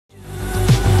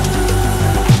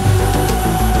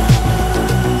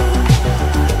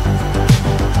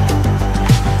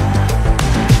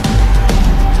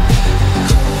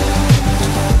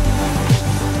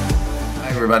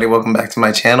everybody, welcome back to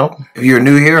my channel. If you're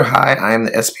new here, hi, I am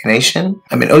the ThesPNation.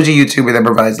 I'm an OG YouTuber that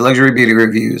provides luxury beauty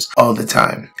reviews all the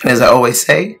time. And as I always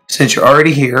say, since you're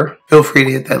already here, feel free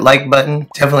to hit that like button,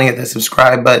 definitely hit that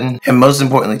subscribe button, and most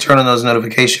importantly, turn on those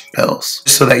notification bells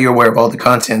so that you're aware of all the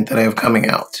content that I have coming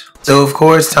out. So of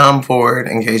course, Tom Ford,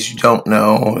 in case you don't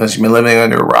know, unless you've been living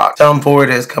under a rock, Tom Ford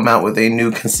has come out with a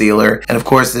new concealer. And of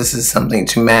course, this is something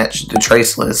to match the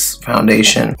Traceless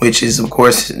foundation, which is of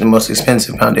course the most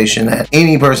expensive foundation that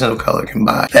any person of color can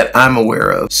buy that I'm aware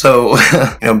of. So,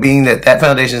 being that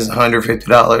foundation is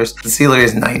 $150, concealer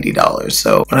is $90.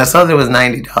 So when I saw that it was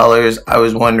 $90, I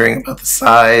was wondering about the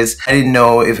size. I didn't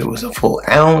know if it was a full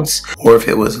ounce or if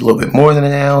it was a little bit more than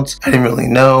an ounce. I didn't really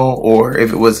know, or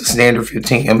if it was a standard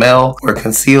 15 ml or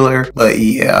concealer. But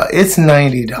yeah, it's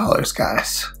 $90,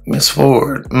 guys. Miss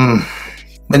Ford.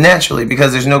 But naturally,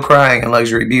 because there's no crying in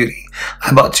luxury beauty,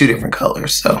 I bought two different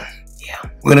colors. So yeah,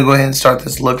 we're gonna go ahead and start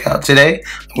this look out today.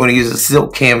 I'm gonna use a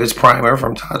Silk Canvas primer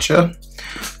from Tatcha.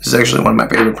 This is actually one of my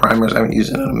favorite primers. I haven't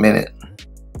used it in a minute.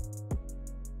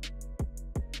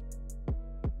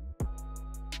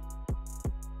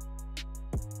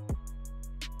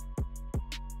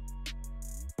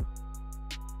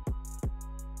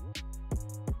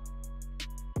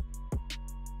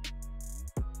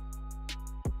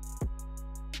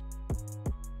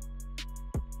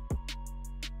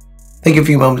 I think a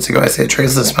few moments ago I said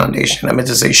Traceless foundation. I meant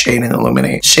to say Shade and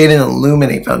Illuminate. Shade and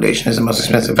Illuminate Foundation is the most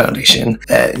expensive foundation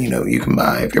that you can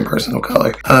buy if you're a person of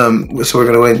color. So we're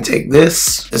gonna go ahead and take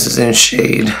this. This is in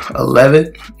shade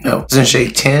 11. No, it's in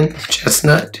shade 10,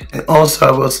 Chestnut. And also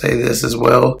I will say this as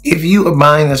well. If you are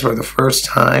buying this for the first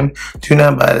time, do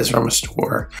not buy this from a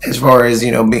store. As far as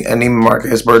Neiman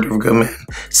Marcus, Bergdorf Goodman,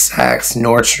 Saks,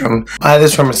 Nordstrom, buy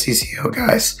this from a CCO,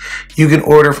 guys. You can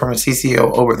order from a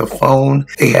CCO over the phone.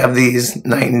 They have these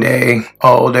night and day,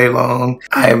 all day long.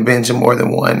 I have been to more than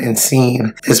one and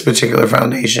seen this particular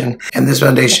foundation, and this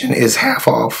foundation is half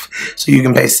off, so you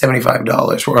can pay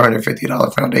 $75 for a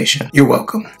 $150 foundation. You're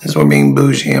welcome. Since we're being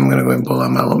bougie, I'm gonna go ahead and pull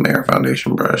out my Luminizer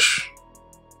foundation brush.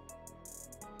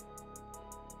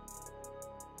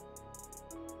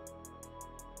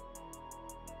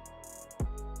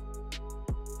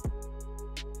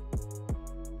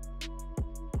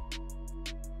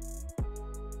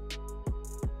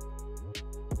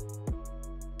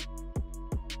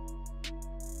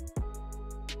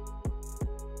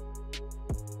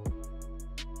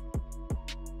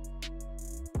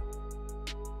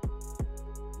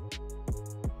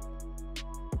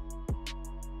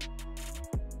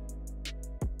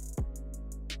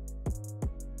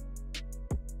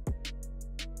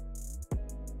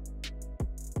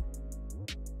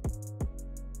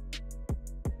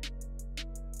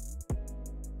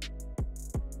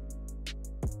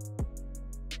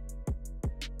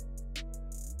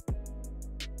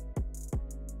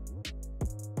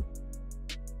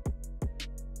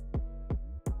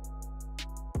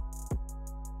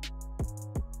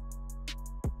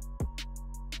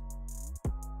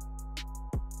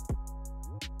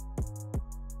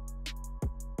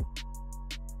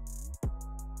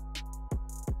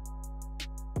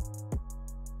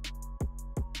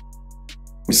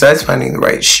 Besides finding the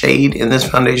right shade in this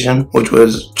foundation, which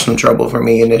was some trouble for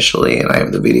me initially, and I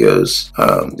have the videos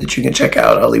that you can check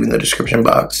out, I'll leave in the description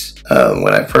box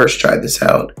when I first tried this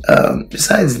out.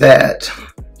 Besides that,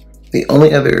 the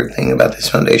only other thing about this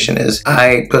foundation is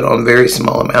I put on very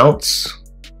small amounts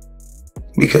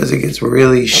because it gets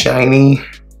really shiny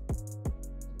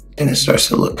and it starts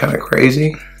to look kind of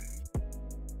crazy.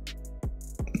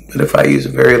 But if I use a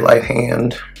very light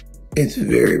hand, it's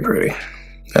very pretty.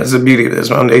 That's the beauty of this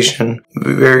foundation.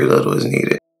 Very little is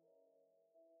needed.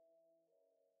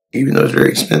 Even though it's very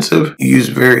expensive, you use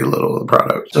very little of the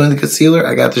product. So in the concealer,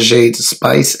 I got the shades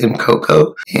Spice and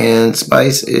Cocoa. And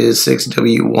Spice is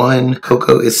 6W1,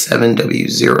 Cocoa is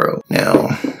 7W0. Now,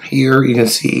 here you can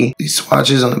see these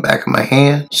swatches on the back of my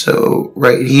hand. So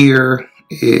right here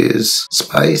is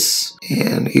Spice,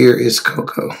 and here is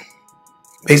Cocoa.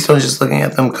 Based on just looking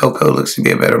at them, Cocoa looks to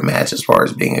be a better match as far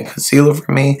as being a concealer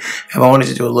for me. If I wanted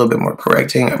to do a little bit more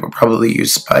correcting, I would probably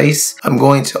use Spice. I'm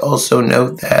going to also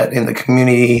note that in the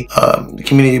community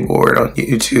board on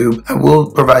YouTube, I will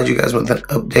provide you guys with an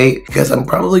update because I'm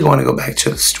probably going to go back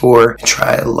to the store and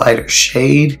try a lighter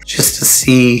shade just to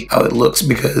see how it looks,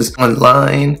 because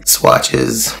online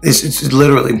swatches, it's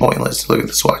literally pointless to look at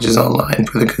the swatches online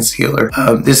for the concealer.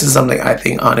 This is something I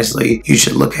think honestly you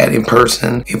should look at in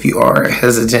person if you are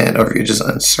hesitant or if you're just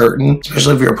uncertain,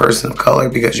 especially if you're a person of color,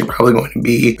 because you're probably going to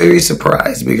be very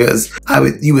surprised, because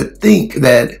you would think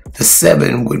that the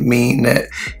 7 would mean that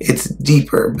it's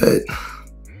deeper, but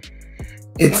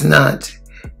it's not.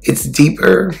 It's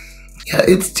deeper. Yeah,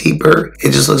 it's deeper.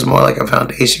 It just looks more like a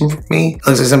foundation for me. It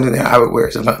looks like something that I would wear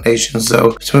as a foundation.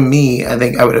 So to me, I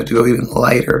think I would have to go even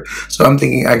lighter. So I'm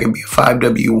thinking I could be a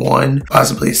 5W1,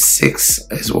 possibly a 6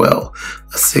 as well.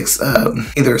 A 6,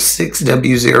 either a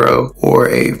 6W0 or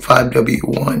a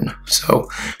 5W1. So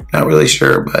not really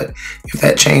sure, but if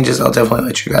that changes, I'll definitely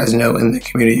let you guys know in the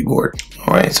community board.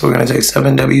 All right, so we're gonna take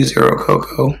 7W0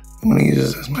 Cocoa. I'm gonna use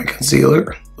this as my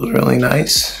concealer. It was really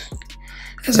nice.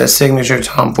 Has that signature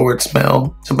Tom Ford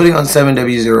smell. So putting on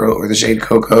 7W0 or the shade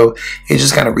Cocoa, it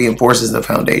just kind of reinforces the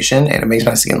foundation and it makes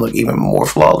my skin look even more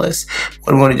flawless.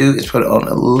 What I'm going to do is put on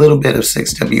a little bit of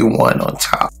 6W1 on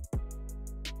top.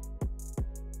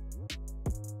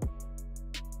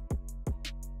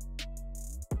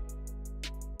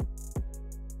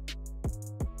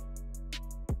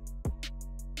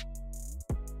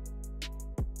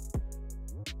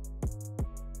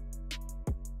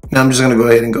 Now I'm just going to go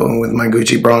ahead and go in with my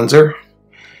Gucci bronzer,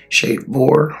 shade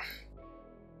 4.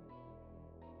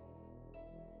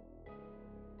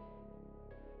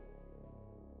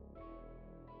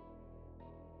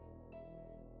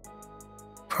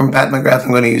 From McGRATH,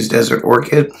 I'm going to use Desert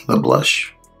Orchid, the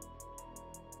blush.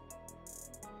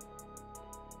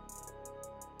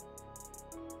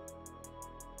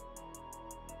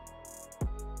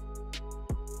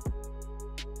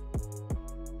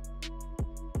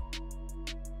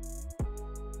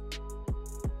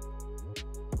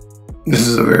 This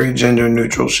is a very gender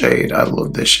neutral shade. I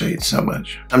love this shade so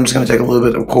much. I'm just going to take a little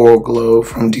bit of Coral Glow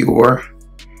from Dior.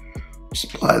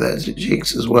 Just apply that to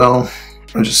cheeks as well.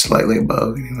 Or just slightly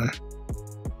above anyway.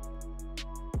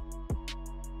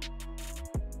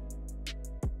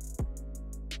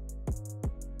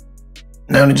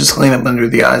 Now to just clean up under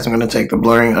the eyes, I'm going to take the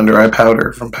blurring under eye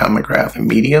powder from McGRATH in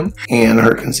medium and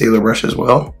her concealer brush as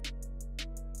well.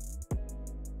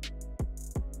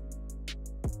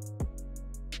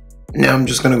 Now I'm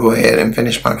just going to go ahead and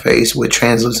finish my face with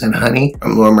Translucent Honey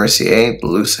from Mercier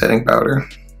Blue Setting Powder.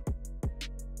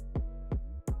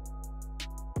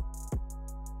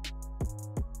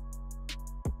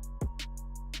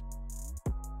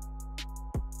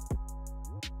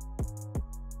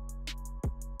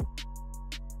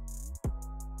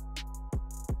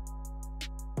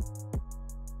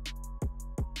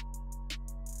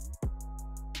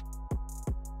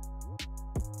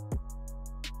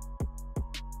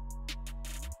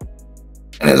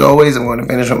 And as always, I'm going to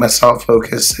finish with my Soft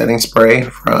Focus Setting Spray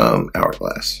from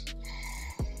Hourglass.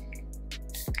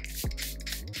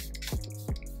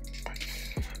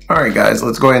 Alright guys,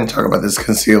 let's go ahead and talk about this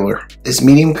concealer. This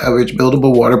medium coverage,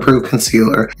 buildable waterproof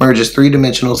concealer merges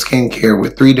 3-dimensional skincare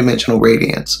with 3-dimensional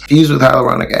radiance. Fused with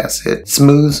hyaluronic acid,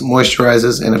 smooths,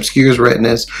 moisturizes, and obscures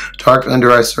redness, dark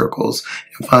under eye circles,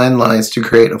 and fine lines to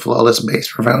create a flawless base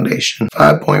for foundation.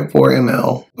 5.4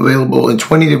 ml, available in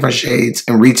 20 different shades,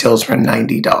 and retails for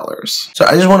 $90. So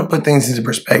I just want to put things into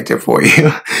perspective for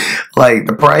you. Like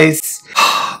the price.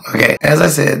 Okay, as I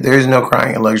said, there's no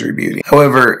crying in luxury beauty.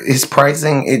 However, his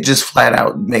pricing, it just flat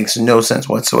out makes no sense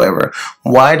whatsoever.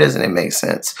 Why doesn't it make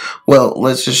sense? Well,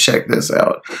 let's just check this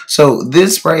out. So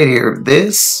this right here,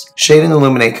 this Shade and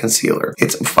Illuminate concealer,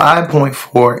 it's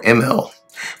 5.4 ml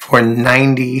for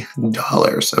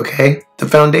 $90, okay? The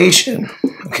foundation,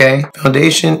 okay?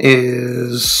 Foundation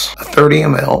is 30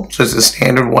 ml, so it's a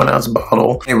standard 1 ounce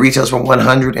bottle. It retails for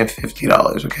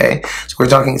 $150, okay? So we're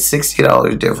talking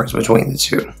 $60 difference between the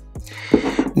two.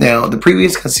 Now, the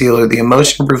previous concealer, the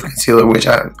Emotion Proof Concealer, which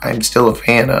I'm still a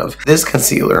fan of, this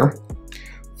concealer,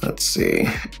 let's see,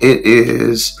 it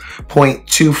is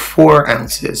 0.24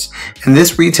 ounces, and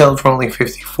this retailed for only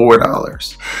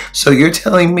 $54. So you're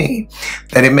telling me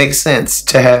that it makes sense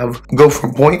to go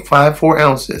from 0.54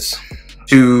 ounces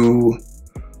to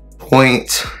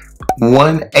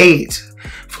 0.18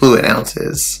 fluid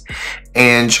ounces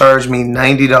and charge me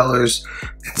 $90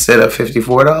 instead of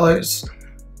 $54?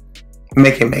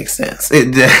 Make it make sense.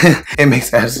 It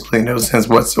makes absolutely no sense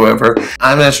whatsoever.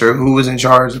 I'm not sure who was in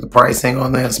charge of the pricing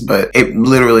on this, but it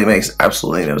literally makes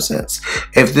absolutely no sense.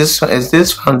 If this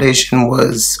foundation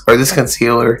was, or this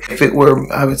concealer, if it were,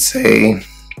 I would say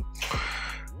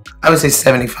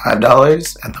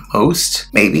 $75 at the most,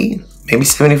 maybe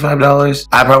 $75.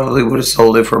 I probably would have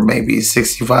sold it for maybe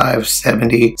 $65,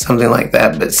 $70, something like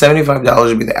that. But $75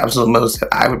 would be the absolute most that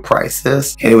I would price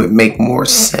this, and it would make more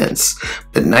sense.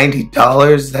 But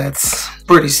 $90, that's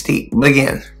pretty steep. But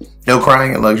again, no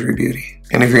crying in luxury beauty.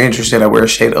 And if you're interested, I wear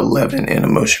shade 11 in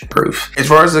Emotion Proof. As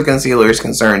far as the concealer is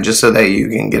concerned, just so that you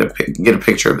can get a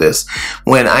picture of this,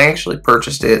 when I actually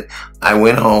purchased it, I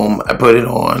went home, I put it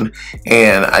on,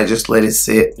 and I just let it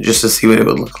sit just to see what it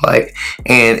would look like.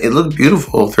 And it looked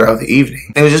beautiful throughout the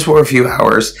evening. It was just for a few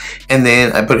hours, and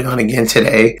then I put it on again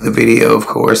today, the video of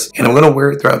course, and I'm gonna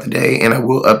wear it throughout the day, and I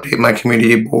will update my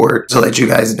community board to let you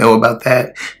guys know about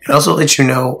that, and also let you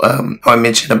know how I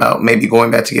mentioned about maybe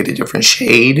going back to get a different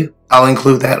shade. I'll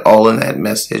include that all in that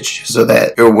message just so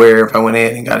that you're aware if I went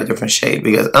ahead and got a different shade,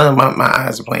 because my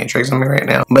eyes are playing tricks on me right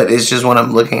now. But it's just when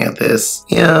I'm looking at this,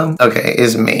 yeah, okay,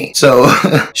 it's me. So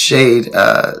shade,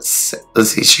 let's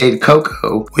see, shade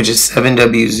Cocoa, which is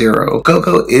 7W0.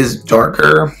 Cocoa is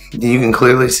darker. You can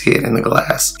clearly see it in the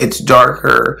glass. It's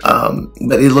darker,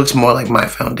 but it looks more like my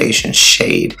foundation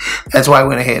shade. That's why I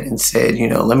went ahead and said, you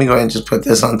know, let me go ahead and just put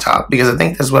this on top, because I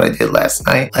think that's what I did last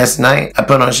night. Last night, I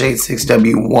put on shade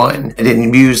 6W1. I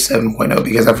didn't use 7.0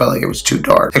 because I felt like it was too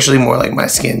dark. Actually more like my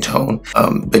skin tone,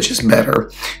 but just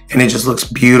better. And it just looks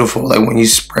beautiful. Like when you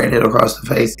spread it across the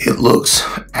face, it looks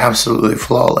absolutely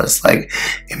flawless. Like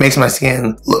it makes my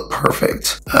skin look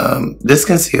perfect. This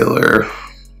concealer,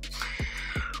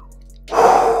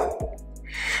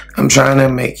 I'm trying to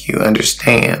make you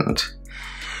understand,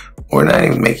 or not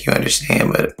even make you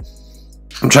understand, but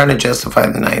I'm trying to justify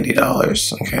the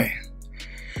 $90, okay?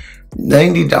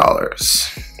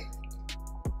 $90.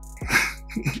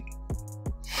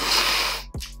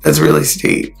 That's really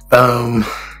steep. I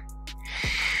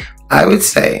would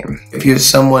say if you're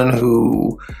someone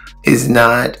who is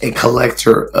not a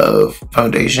collector of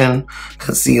foundation,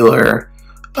 concealer,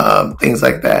 things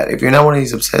like that, if you're not one of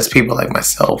these obsessed people like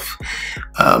myself,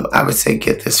 I would say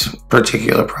get this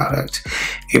particular product.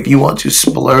 If you want to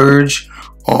splurge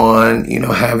on, you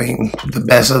know, having the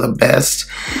best of the best,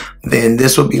 then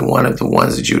this would be one of the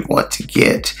ones that you'd want to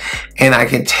get. And I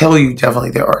can tell you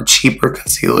definitely there are cheaper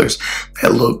concealers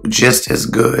that look just as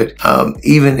good,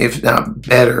 even if not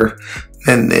better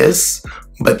than this.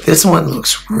 But this one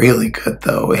looks really good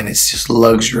though, and it's just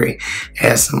luxury. It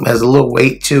has a little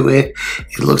weight to it.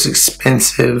 It looks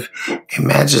expensive. It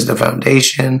matches the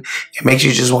foundation. It makes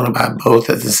you just want to buy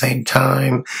both at the same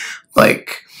time.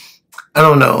 Like, I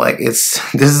don't know, like this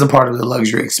is a part of the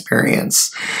luxury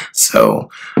experience. So,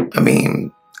 I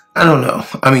mean, I don't know.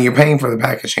 I mean, you're paying for the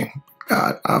packaging.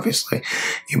 God, obviously.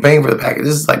 You're paying for the package.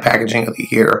 This is like packaging of the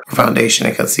year for foundation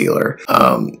and concealer.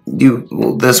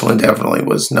 Well, this one definitely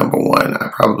was #1, I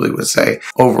probably would say,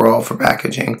 overall for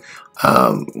packaging.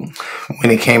 When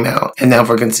it came out. And now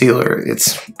for concealer,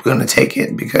 it's gonna take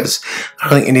it because I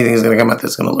don't think anything is gonna come out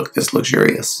that's gonna look this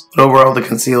luxurious. But overall, the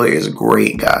concealer is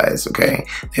great, guys, okay?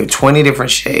 They have 20 different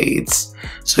shades,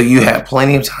 so you have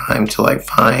plenty of time to like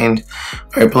find,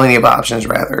 or plenty of options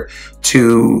rather,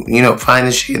 to, you know, find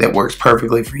the shade that works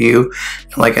perfectly for you.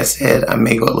 And like I said, I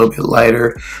may go a little bit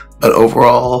lighter, but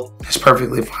overall, it's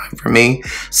perfectly fine for me.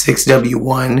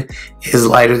 6W1 is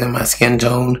lighter than my skin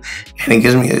tone, and it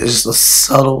gives me just a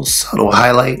subtle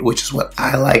highlight, which is what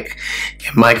I like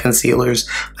in my concealers.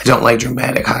 I don't like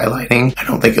dramatic highlighting. I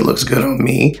don't think it looks good on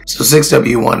me. So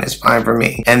 6W1 is fine for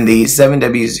me. And the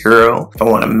 7W0, if I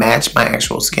want to match my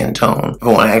actual skin tone, if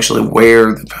I want to actually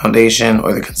wear the foundation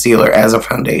or the concealer as a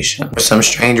foundation, for some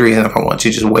strange reason, if I want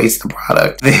to just waste the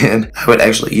product, then I would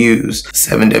actually use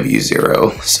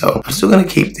 7W0. So I'm still going to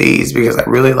keep these because I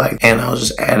really like, and I'll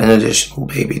just add an additional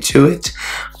baby to it.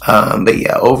 But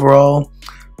yeah, overall,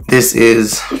 this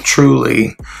is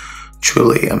truly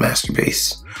a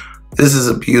masterpiece. This is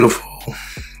a beautiful,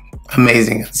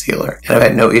 amazing concealer, and I've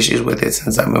had no issues with it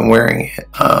since I've been wearing it.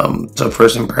 So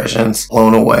first impressions,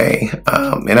 blown away.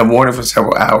 And I've worn it for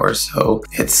several hours, so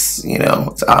it's, you know,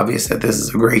 it's obvious that this is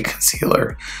a great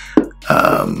concealer.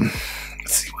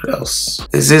 Let's see what else.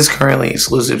 This is currently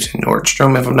exclusive to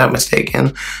Nordstrom, if I'm not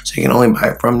mistaken, so you can only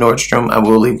buy it from Nordstrom. I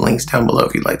will leave links down below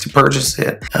if you'd like to purchase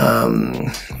it.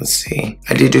 Let's see.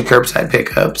 I did do curbside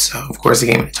pickup, so of course it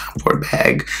came in a Tom Ford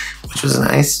bag, which was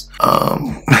nice.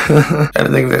 I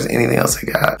don't think if there's anything else I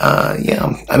got.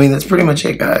 Yeah, I mean, that's pretty much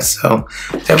it, guys. So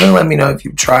definitely let me know if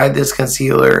you've tried this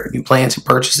concealer, if you plan to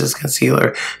purchase this concealer,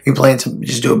 if you plan to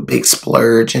just do a big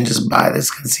splurge and just buy this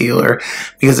concealer,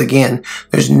 because again,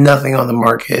 there's nothing on the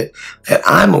market that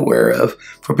I'm aware of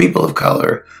for people of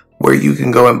color where you can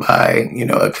go and buy, you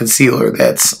know, a concealer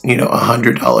that's, you know,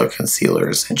 $100 concealer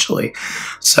essentially.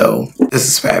 So this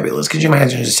is fabulous. Could you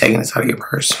imagine just taking this out of your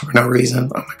purse for no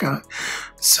reason? Oh my God,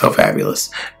 so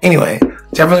fabulous. Anyway,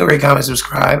 definitely rate, comment,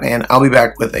 subscribe, and I'll be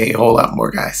back with a whole lot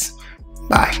more, guys.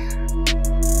 Bye.